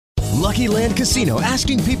Lucky Land Casino,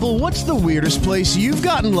 asking people, what's the weirdest place you've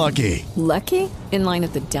gotten lucky? Lucky? In line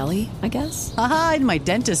at the deli, I guess? Aha, in my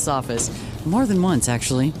dentist's office. More than once,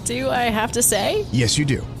 actually. Do I have to say? Yes, you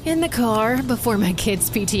do. In the car before my kids'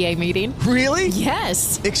 PTA meeting. Really?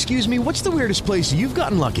 Yes. Excuse me, what's the weirdest place you've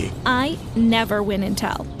gotten lucky? I never win and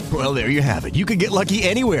tell. Well, there you have it. You can get lucky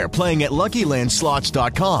anywhere, playing at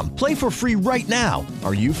LuckyLandSlots.com. Play for free right now.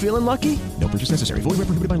 Are you feeling lucky? No purchase necessary. Void where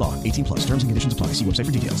prohibited by law. 18 plus. Terms and conditions apply. See website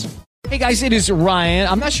for details. Hey guys, it is Ryan.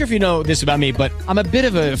 I'm not sure if you know this about me, but I'm a bit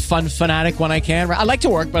of a fun fanatic when I can. I like to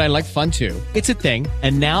work, but I like fun too. It's a thing.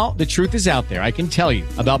 And now the truth is out there. I can tell you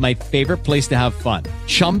about my favorite place to have fun.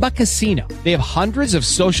 Chumba Casino. They have hundreds of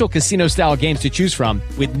social casino style games to choose from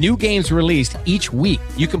with new games released each week.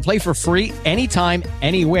 You can play for free anytime,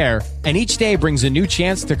 anywhere. And each day brings a new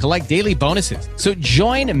chance to collect daily bonuses. So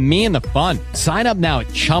join me in the fun. Sign up now at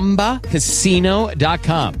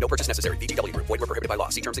ChumbaCasino.com. No purchase necessary. VGW. Void where prohibited by law.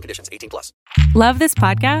 See terms and conditions. 18 plus. Love this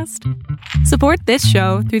podcast? Support this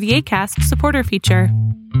show through the Acast supporter feature.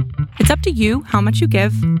 It's up to you how much you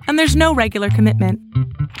give, and there's no regular commitment.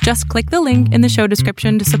 Just click the link in the show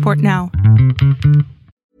description to support now.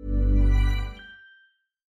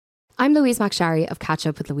 I'm Louise McSharry of Catch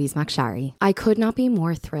Up with Louise McSharry. I could not be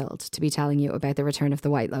more thrilled to be telling you about the return of The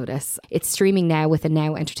White Lotus. It's streaming now with a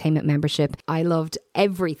Now Entertainment membership. I loved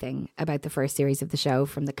everything about the first series of the show,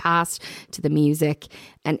 from the cast to the music,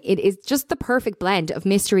 and it is just the perfect blend of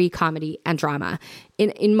mystery, comedy and drama.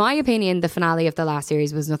 In my opinion, the finale of the last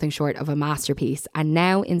series was nothing short of a masterpiece, and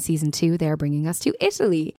now in season 2 they're bringing us to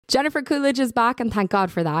Italy. Jennifer Coolidge is back, and thank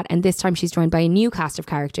God for that, and this time she's joined by a new cast of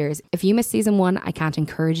characters. If you missed season 1, I can't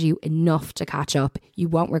encourage you enough to catch up. You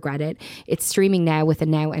won't regret it. It's streaming now with a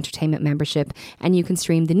Now Entertainment membership, and you can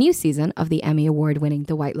stream the new season of the Emmy Award winning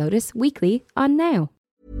The White Lotus weekly on Now.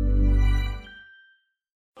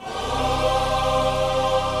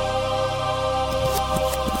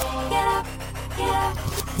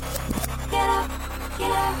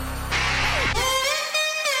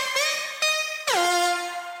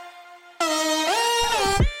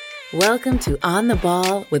 Welcome to On the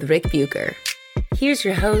Ball with Rick Bucher. Here's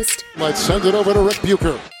your host. Let's send it over to Rick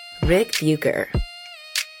Bucher. Rick Bucher.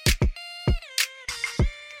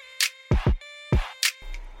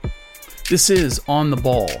 This is On the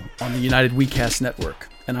Ball on the United WeCast Network,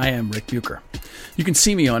 and I am Rick Bucher. You can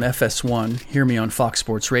see me on FS1, hear me on Fox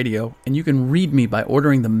Sports Radio, and you can read me by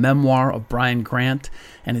ordering the memoir of Brian Grant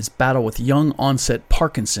and his battle with young onset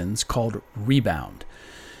Parkinson's called Rebound.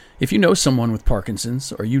 If you know someone with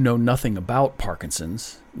Parkinson's, or you know nothing about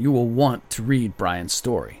Parkinson's, you will want to read Brian's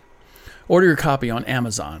story. Order your copy on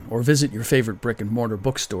Amazon, or visit your favorite brick-and-mortar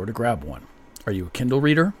bookstore to grab one. Are you a Kindle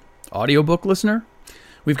reader? Audiobook listener?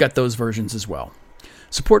 We've got those versions as well.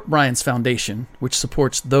 Support Brian's foundation, which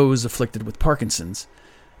supports those afflicted with Parkinson's,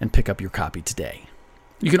 and pick up your copy today.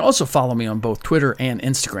 You can also follow me on both Twitter and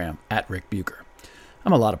Instagram at Rick Bucher.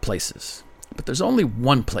 I'm a lot of places, but there's only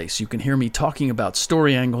one place you can hear me talking about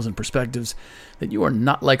story angles and perspectives that you are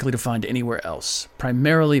not likely to find anywhere else,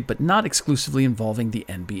 primarily but not exclusively involving the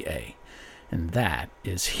NBA, and that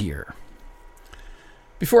is here.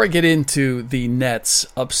 Before I get into the Nets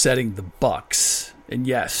upsetting the Bucks, and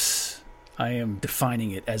yes, I am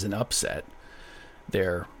defining it as an upset,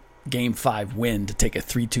 their Game 5 win to take a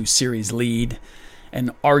 3-2 series lead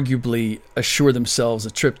and arguably assure themselves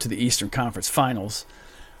a trip to the Eastern Conference Finals,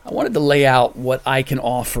 I wanted to lay out what I can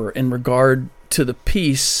offer in regard to the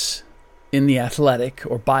piece in The Athletic,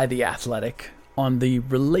 or by The Athletic, on the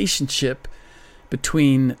relationship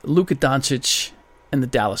between Luka Doncic and the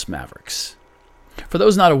Dallas Mavericks. For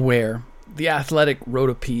those not aware, The Athletic wrote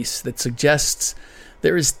a piece that suggests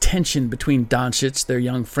there is tension between Doncic, their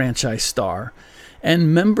young franchise star,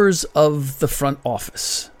 and members of the front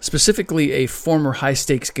office, specifically a former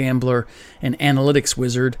high-stakes gambler and analytics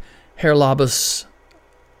wizard, Haralabos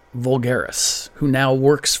Voulgaris, who now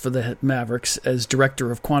works for the Mavericks as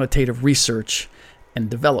Director of Quantitative Research and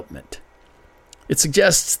Development. It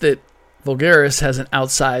suggests that Voulgaris has an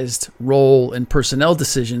outsized role in personnel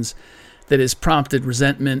decisions that has prompted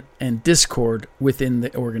resentment and discord within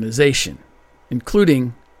the organization,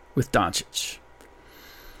 including with Doncic.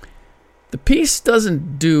 The piece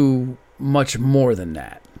doesn't do much more than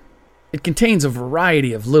that. It contains a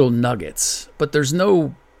variety of little nuggets, but there's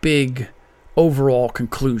no big overall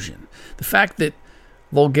conclusion. The fact that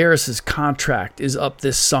Voulgaris' contract is up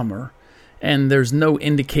this summer, and there's no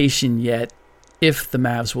indication yet if the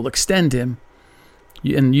Mavs will extend him,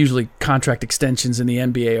 and usually contract extensions in the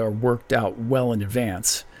NBA are worked out well in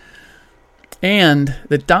advance, and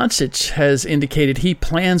that Doncic has indicated he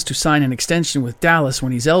plans to sign an extension with Dallas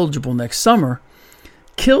when he's eligible next summer,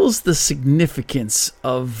 kills the significance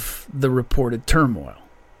of the reported turmoil.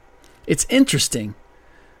 It's interesting,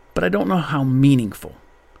 but I don't know how meaningful.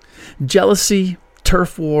 Jealousy,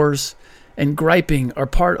 turf wars, and griping are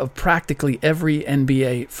part of practically every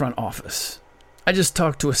NBA front office. I just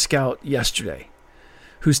talked to a scout yesterday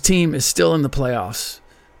whose team is still in the playoffs,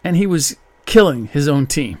 and he was killing his own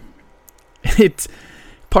team. It's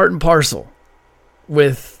part and parcel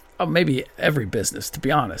with maybe every business, to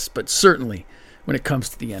be honest, but certainly when it comes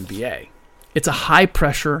to the NBA. It's a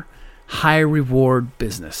high-pressure, high-reward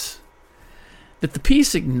business. That the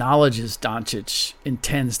piece acknowledges Doncic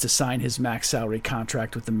intends to sign his max salary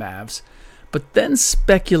contract with the Mavs, but then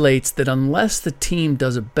speculates that unless the team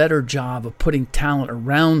does a better job of putting talent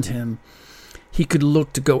around him, he could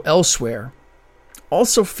look to go elsewhere,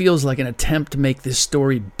 also feels like an attempt to make this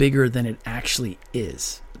story bigger than it actually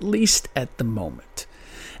is, at least at the moment.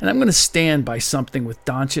 And I'm going to stand by something with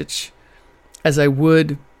Doncic as I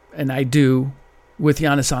would, and I do, with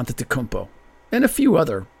Giannis Antetokounmpo and a few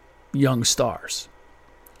other young stars.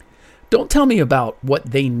 Don't tell me about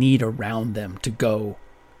what they need around them to go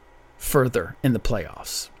further in the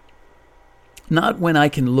playoffs. Not when I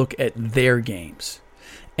can look at their games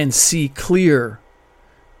and see clear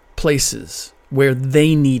places where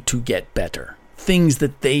they need to get better, things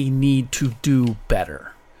that they need to do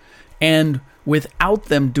better. And without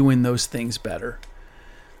them doing those things better,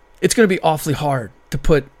 it's going to be awfully hard to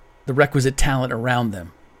put the requisite talent around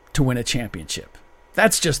them to win a championship.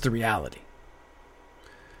 That's just the reality.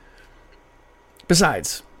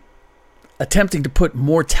 Besides, attempting to put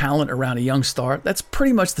more talent around a young star, that's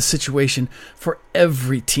pretty much the situation for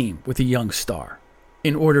every team with a young star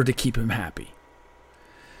in order to keep him happy.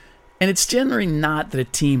 And it's generally not that a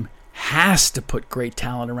team has to put great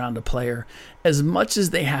talent around a player as much as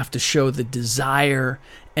they have to show the desire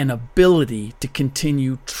and ability to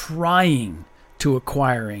continue trying to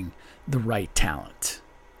acquiring the right talent.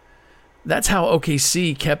 That's how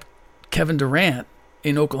OKC kept Kevin Durant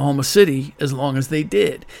in Oklahoma City as long as they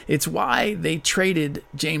did. It's why they traded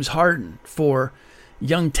James Harden for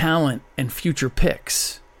young talent and future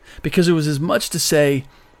picks. Because it was as much to say,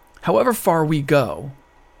 however far we go,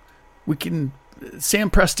 Sam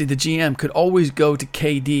Presti, the GM, could always go to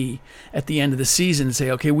KD at the end of the season and say,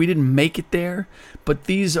 okay, we didn't make it there, but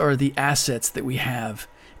these are the assets that we have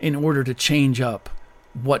in order to change up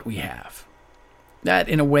what we have. That,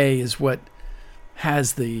 in a way, is what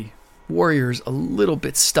has the Warriors a little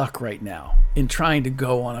bit stuck right now in trying to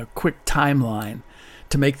go on a quick timeline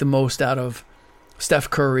to make the most out of Steph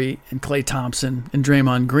Curry and Klay Thompson and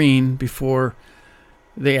Draymond Green before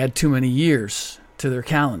they add too many years to their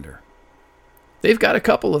calendar. They've got a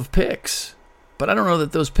couple of picks, but I don't know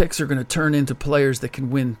that those picks are going to turn into players that can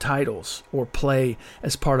win titles or play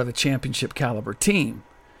as part of a championship caliber team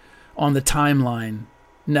on the timeline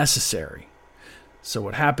necessary. So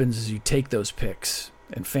what happens is you take those picks,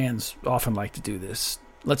 and fans often like to do this.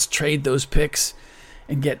 Let's trade those picks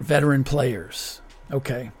and get veteran players.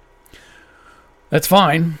 Okay, that's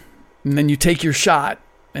fine. And then you take your shot,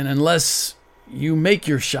 and unless you make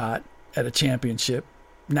your shot at a championship,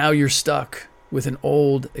 now you're stuck with an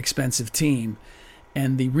old, expensive team,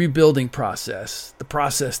 and the rebuilding process, the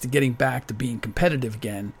process to getting back to being competitive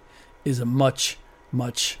again, is a much,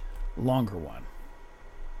 much longer one.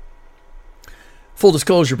 Full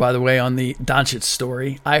disclosure, by the way, on the Doncic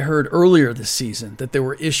story, I heard earlier this season that there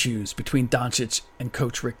were issues between Doncic and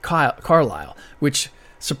Coach Rick Carlisle, which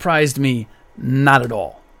surprised me not at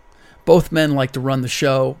all. Both men like to run the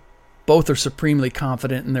show. Both are supremely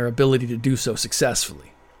confident in their ability to do so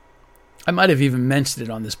successfully. I might have even mentioned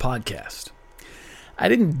it on this podcast. I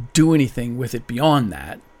didn't do anything with it beyond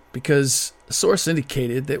that because a source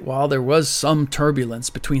indicated that while there was some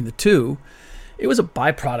turbulence between the two, it was a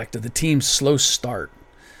byproduct of the team's slow start,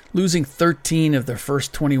 losing 13 of their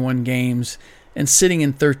first 21 games and sitting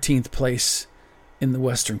in 13th place in the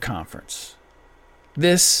Western Conference.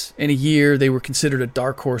 This, in a year they were considered a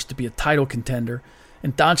dark horse to be a title contender,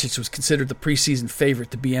 and Doncic was considered the preseason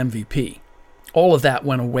favorite to be MVP. All of that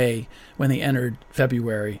went away when they entered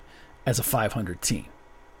February as a 500 team.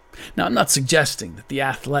 Now, I'm not suggesting that The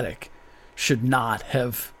Athletic should not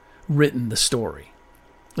have written the story.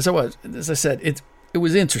 As I said, it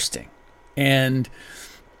was interesting. And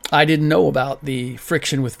I didn't know about the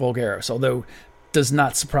friction with Vulgaris, although does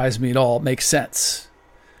not surprise me at all. It makes sense.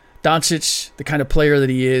 Doncic, the kind of player that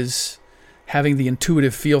he is, having the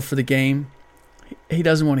intuitive feel for the game, he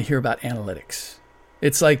doesn't want to hear about analytics.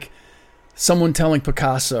 It's like someone telling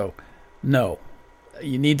Picasso, no,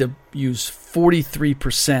 you need to use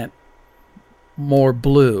 43% more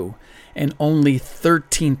blue and only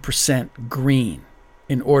 13% green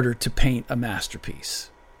in order to paint a masterpiece.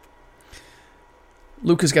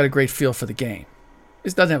 Luka's got a great feel for the game. He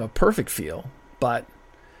doesn't have a perfect feel, but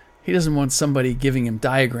he doesn't want somebody giving him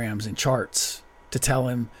diagrams and charts to tell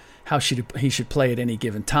him how he should play at any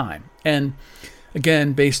given time. And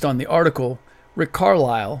again, based on the article, Rick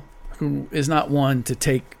Carlisle, who is not one to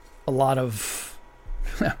take a lot of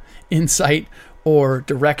insight or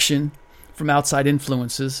direction from outside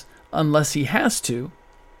influences unless he has to,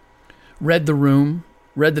 read the room,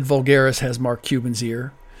 read that Vulgaris has Mark Cuban's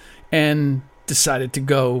ear, and decided to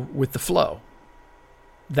go with the flow.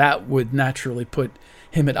 That would naturally put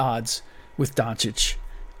him at odds with Doncic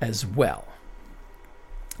as well.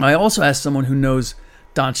 I also asked someone who knows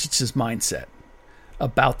Doncic's mindset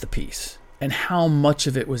about the piece and how much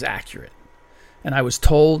of it was accurate. And I was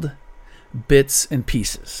told bits and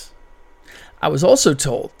pieces. I was also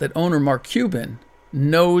told that owner Mark Cuban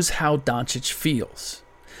knows how Doncic feels.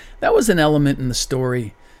 That was an element in the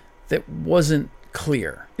story that wasn't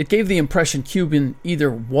clear. It gave the impression Cuban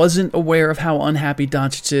either wasn't aware of how unhappy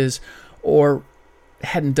Doncic is or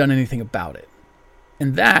hadn't done anything about it.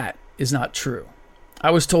 And that is not true. I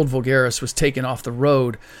was told Vulgaris was taken off the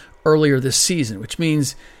road earlier this season, which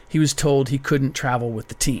means he was told he couldn't travel with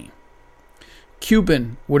the team.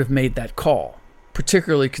 Cuban would have made that call,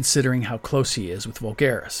 particularly considering how close he is with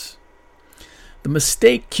Vulgaris. The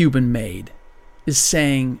mistake Cuban made is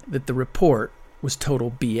saying that the report was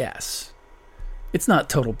total BS. It's not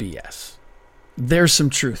total BS. There's some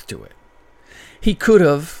truth to it. He could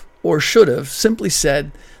have or should have simply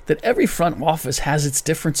said that every front office has its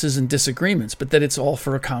differences and disagreements, but that it's all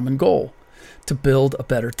for a common goal, to build a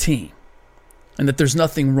better team, and that there's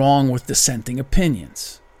nothing wrong with dissenting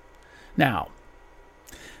opinions. Now,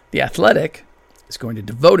 The Athletic is going to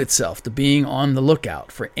devote itself to being on the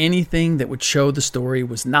lookout for anything that would show the story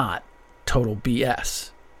was not total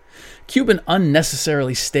BS. Cuban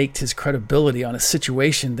unnecessarily staked his credibility on a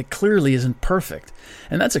situation that clearly isn't perfect,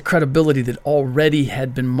 and that's a credibility that already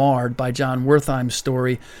had been marred by John Wertheim's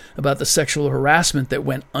story about the sexual harassment that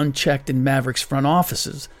went unchecked in Mavericks front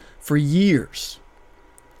offices for years.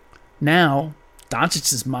 Now,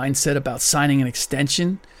 Doncic's mindset about signing an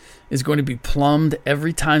extension is going to be plumbed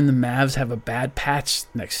every time the Mavs have a bad patch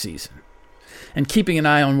next season. And keeping an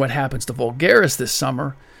eye on what happens to Vulgaris this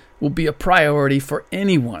summer will be a priority for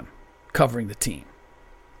anyone covering the team,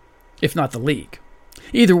 if not the league.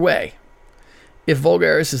 Either way, if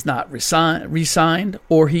Vulgaris is not re-signed,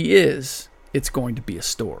 or he is, it's going to be a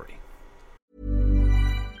story.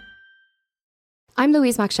 I'm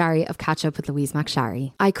Louise McSharry of Catch Up with Louise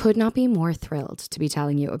McSharry. I could not be more thrilled to be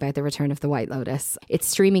telling you about the return of The White Lotus. It's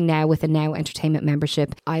streaming now with a Now Entertainment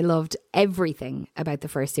membership. I loved everything about the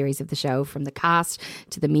first series of the show, from the cast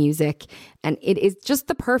to the music, and it is just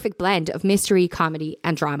the perfect blend of mystery, comedy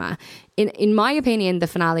and drama. In my opinion, the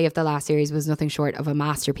finale of the last series was nothing short of a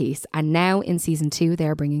masterpiece, and now in season 2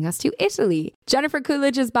 they're bringing us to Italy. Jennifer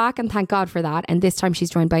Coolidge is back, and thank God for that, and this time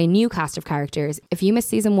she's joined by a new cast of characters. If you missed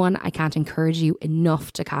season 1, I can't encourage you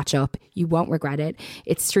enough to catch up. You won't regret it.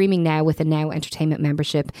 It's streaming now with a Now Entertainment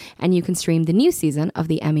membership, and you can stream the new season of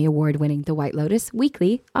the Emmy Award winning The White Lotus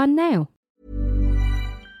weekly on Now.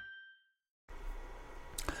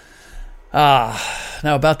 Now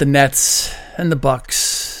about the Nets and the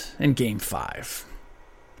Bucks and Game 5.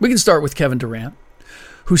 We can start with Kevin Durant,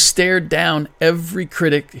 who stared down every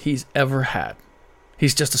critic he's ever had.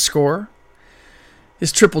 He's just a scorer.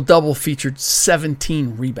 His triple-double featured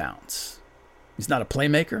 17 rebounds. He's not a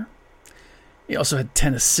playmaker. He also had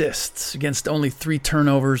 10 assists against only 3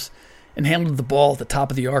 turnovers and handled the ball at the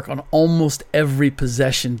top of the arc on almost every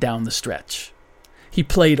possession down the stretch. He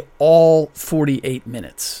played all 48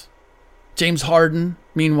 minutes. James Harden,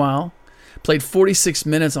 meanwhile, played 46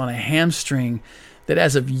 minutes on a hamstring that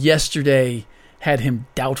as of yesterday had him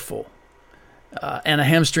doubtful, and a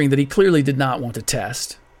hamstring that he clearly did not want to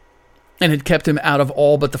test, and had kept him out of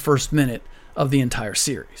all but the first minute of the entire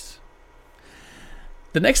series.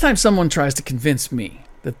 The next time someone tries to convince me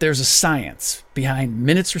that there's a science behind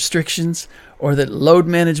minutes restrictions or that load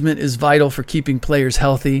management is vital for keeping players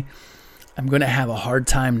healthy, I'm going to have a hard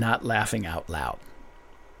time not laughing out loud.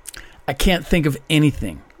 I can't think of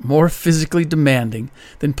anything more physically demanding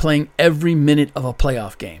than playing every minute of a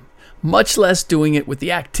playoff game, much less doing it with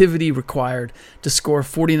the activity required to score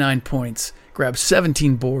 49 points, grab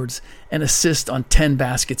 17 boards, and assist on 10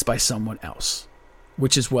 baskets by someone else,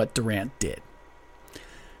 which is what Durant did.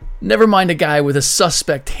 Never mind a guy with a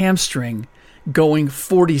suspect hamstring going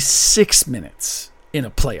 46 minutes in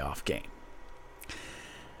a playoff game.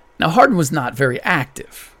 Now, Harden was not very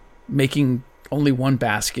active, making only 1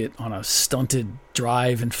 basket on a stunted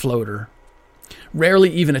drive and floater, rarely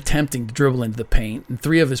even attempting to dribble into the paint, and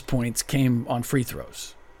 3 of his points came on free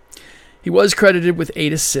throws. He was credited with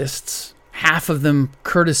 8 assists, half of them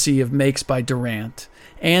courtesy of makes by Durant,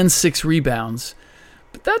 and 6 rebounds,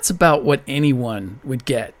 but that's about what anyone would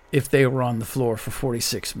get if they were on the floor for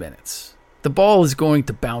 46 minutes. The ball is going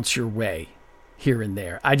to bounce your way here and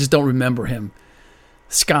there. I just don't remember him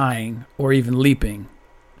skying or even leaping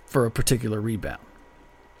for a particular rebound.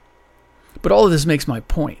 But all of this makes my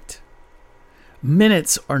point.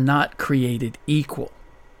 Minutes are not created equal.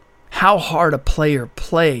 How hard a player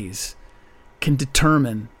plays can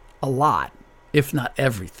determine a lot, if not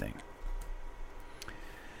everything.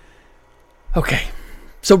 Okay,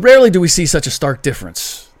 so rarely do we see such a stark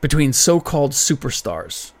difference between so-called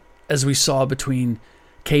superstars as we saw between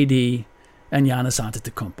KD and Giannis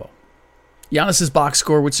Antetokounmpo. Giannis's box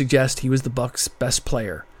score would suggest he was the Bucks' best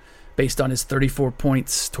player, based on his 34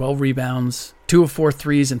 points, 12 rebounds, 2 of 4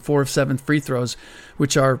 threes, and 4 of 7 free throws,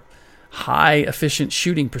 which are high efficient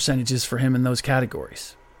shooting percentages for him in those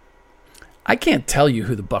categories. I can't tell you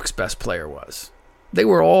who the Bucks' best player was. They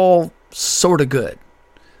were all sort of good.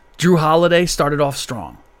 Drew Holiday started off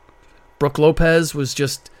strong. Brook Lopez was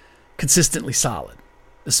just consistently solid,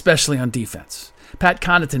 especially on defense. Pat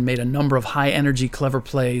Connaughton made a number of high-energy, clever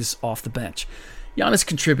plays off the bench. Giannis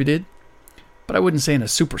contributed, but I wouldn't say in a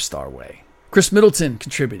superstar way. Chris Middleton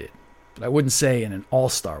contributed, but I wouldn't say in an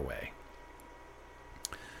all-star way.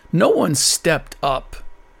 No one stepped up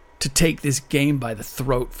to take this game by the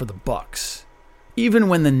throat for the Bucks, even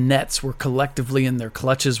when the Nets were collectively in their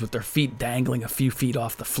clutches with their feet dangling a few feet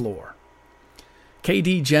off the floor.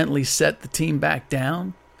 KD gently set the team back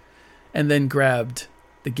down and then grabbed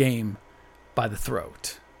the game by the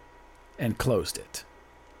throat and closed it.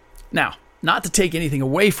 Now, not to take anything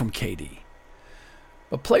away from KD,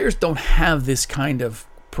 but players don't have this kind of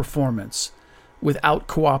performance without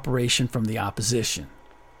cooperation from the opposition.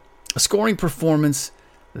 A scoring performance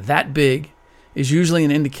that big is usually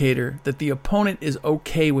an indicator that the opponent is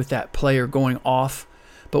okay with that player going off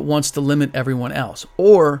but wants to limit everyone else,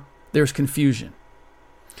 or there's confusion.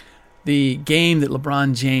 The game that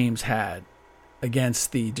LeBron James had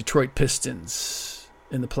against the Detroit Pistons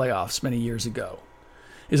in the playoffs many years ago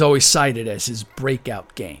is always cited as his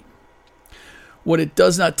breakout game. What it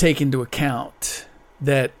does not take into account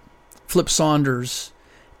that Flip Saunders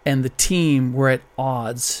and the team were at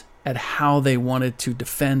odds at how they wanted to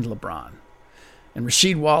defend LeBron. And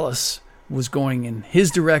Rasheed Wallace was going in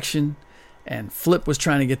his direction, and Flip was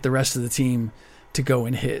trying to get the rest of the team to go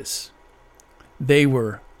in his. They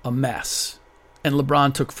were a mess, and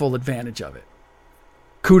LeBron took full advantage of it.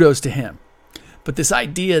 Kudos to him. But this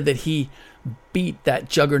idea that he beat that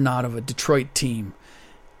juggernaut of a Detroit team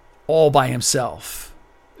all by himself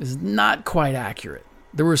is not quite accurate.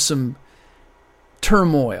 There was some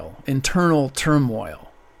turmoil, internal turmoil,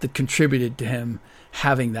 that contributed to him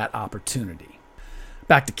having that opportunity.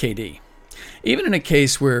 Back to KD. Even in a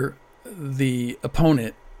case where the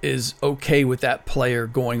opponent is okay with that player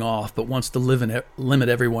going off but wants to limit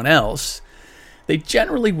everyone else, they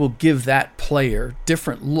generally will give that player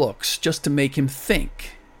different looks just to make him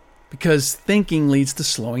think, because thinking leads to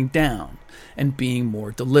slowing down and being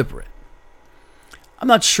more deliberate. I'm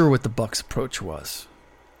not sure what the Bucks' approach was.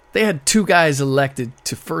 They had 2 guys elected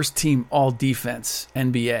to first team all-defense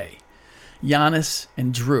NBA, Giannis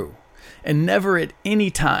and Drew, and never at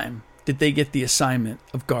any time did they get the assignment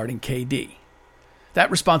of guarding KD.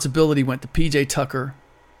 That responsibility went to PJ Tucker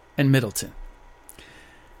and Middleton.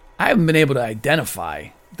 I haven't been able to identify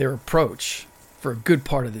their approach for a good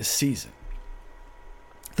part of this season.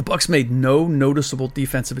 The Bucks made no noticeable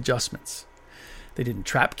defensive adjustments. They didn't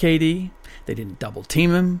trap KD. They didn't double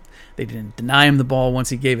team him. They didn't deny him the ball once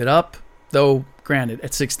he gave it up. Though, granted,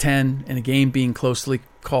 at 6'10", in a game being closely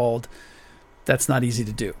called, that's not easy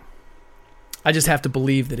to do. I just have to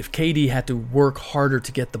believe that if KD had to work harder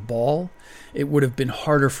to get the ball, it would have been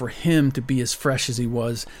harder for him to be as fresh as he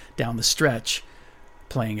was down the stretch,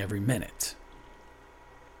 playing every minute.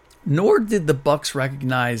 Nor did the Bucks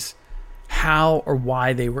recognize how or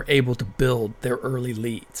why they were able to build their early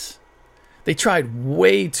leads. They tried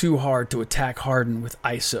way too hard to attack Harden with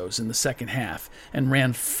ISOs in the second half and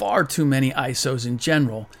ran far too many ISOs in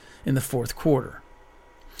general in the fourth quarter.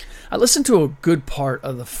 I listened to a good part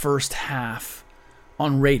of the first half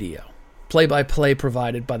on radio, play-by-play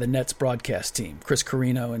provided by the Nets broadcast team, Chris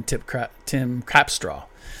Carino and Tim Capstraw.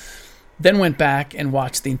 Then went back and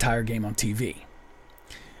watched the entire game on TV.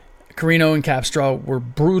 Carino and Capstraw were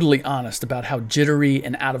brutally honest about how jittery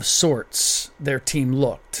and out of sorts their team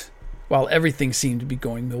looked, while everything seemed to be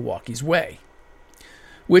going Milwaukee's way,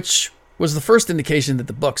 which was the first indication that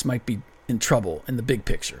the Bucks might be in trouble in the big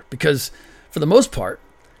picture, because for the most part,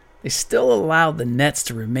 they still allowed the Nets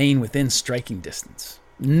to remain within striking distance.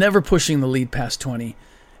 never pushing the lead past 20,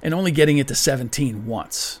 and only getting it to 17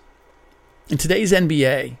 once. In today's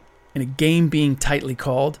NBA, in a game being tightly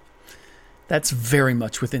called, that's very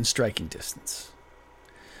much within striking distance.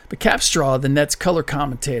 But Capstraw, the Nets color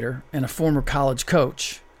commentator and a former college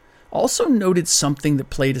coach, also noted something that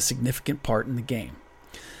played a significant part in the game.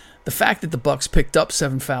 The fact that the Bucks picked up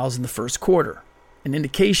 7 fouls in the first quarter, an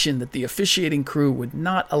indication that the officiating crew would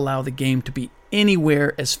not allow the game to be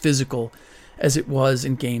anywhere as physical as it was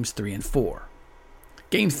in games 3 and 4.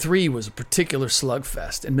 Game 3 was a particular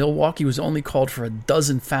slugfest, and Milwaukee was only called for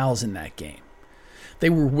 12 fouls in that game. They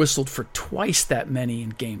were whistled for twice that many in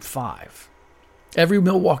Game 5. Every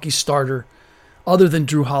Milwaukee starter, other than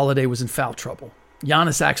Drew Holiday, was in foul trouble.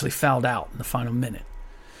 Giannis actually fouled out in the final minute.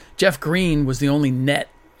 Jeff Green was the only net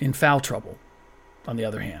in foul trouble, on the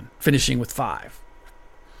other hand, finishing with 5.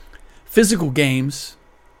 Physical games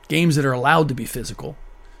that are allowed to be physical,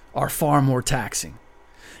 are far more taxing.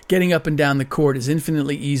 Getting up and down the court is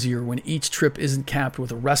infinitely easier when each trip isn't capped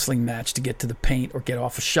with a wrestling match to get to the paint or get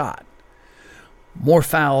off a shot. More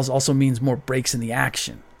fouls also means more breaks in the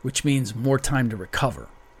action, which means more time to recover.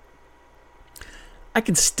 I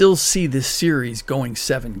can still see this series going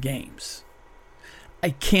 7 games. I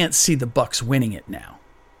can't see the Bucks winning it now.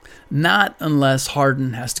 Not unless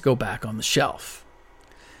Harden has to go back on the shelf.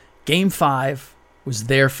 Game 5 was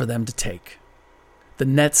there for them to take. The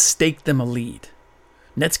Nets staked them a lead.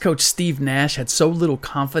 Nets coach Steve Nash had so little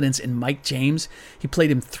confidence in Mike James, he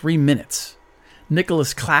played him 3 minutes.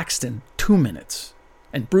 Nicholas Claxton, 2 minutes.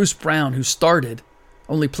 And Bruce Brown, who started,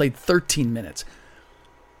 only played 13 minutes.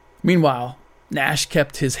 Meanwhile, Nash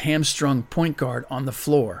kept his hamstrung point guard on the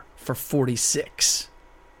floor for 46.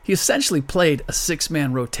 He essentially played a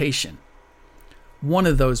 6-man rotation, one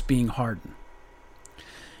of those being Harden.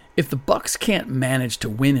 If the Bucks can't manage to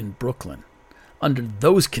win in Brooklyn under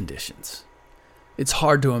those conditions, it's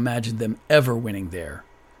hard to imagine them ever winning there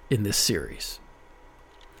in this series.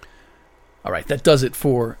 All right, that does it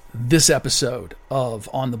for this episode of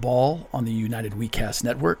On the Ball on the United WeCast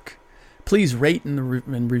Network. Please rate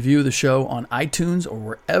and review the show on iTunes or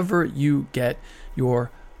wherever you get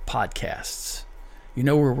your podcasts. You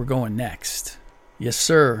know where we're going next. Yes,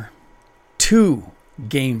 sir. 2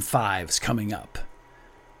 Game 5s coming up.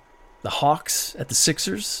 The Hawks at the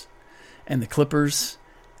Sixers and the Clippers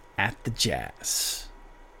at the Jazz.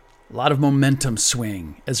 A lot of momentum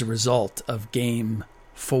swing as a result of Game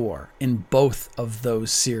 4 in both of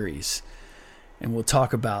those series. And we'll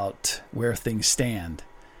talk about where things stand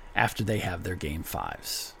after they have their Game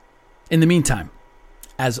 5s. In the meantime,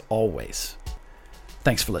 as always,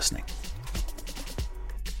 thanks for listening.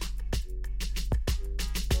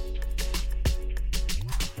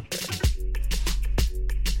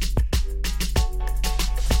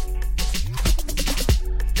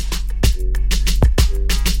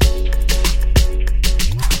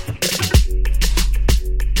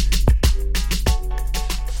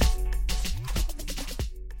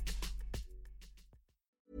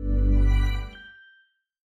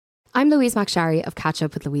 I'm Louise McSharry of Catch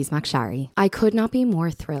Up with Louise McSharry. I could not be more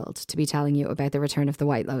thrilled to be telling you about the return of The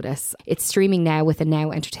White Lotus. It's streaming now with a Now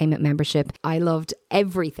Entertainment membership. I loved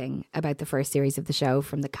everything about the first series of the show,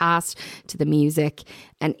 from the cast to the music,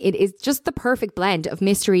 and it is just the perfect blend of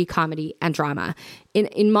mystery, comedy and drama.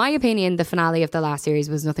 In my opinion, the finale of the last series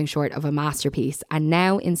was nothing short of a masterpiece, and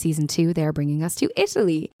now in season 2 they're bringing us to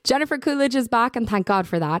Italy. Jennifer Coolidge is back, and thank God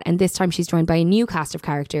for that, and this time she's joined by a new cast of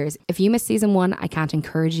characters. If you missed season 1, I can't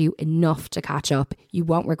encourage you enough to catch up. You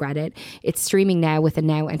won't regret it. It's streaming now with a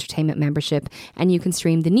Now Entertainment membership, and you can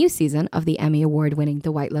stream the new season of the Emmy Award winning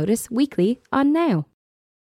The White Lotus weekly on Now.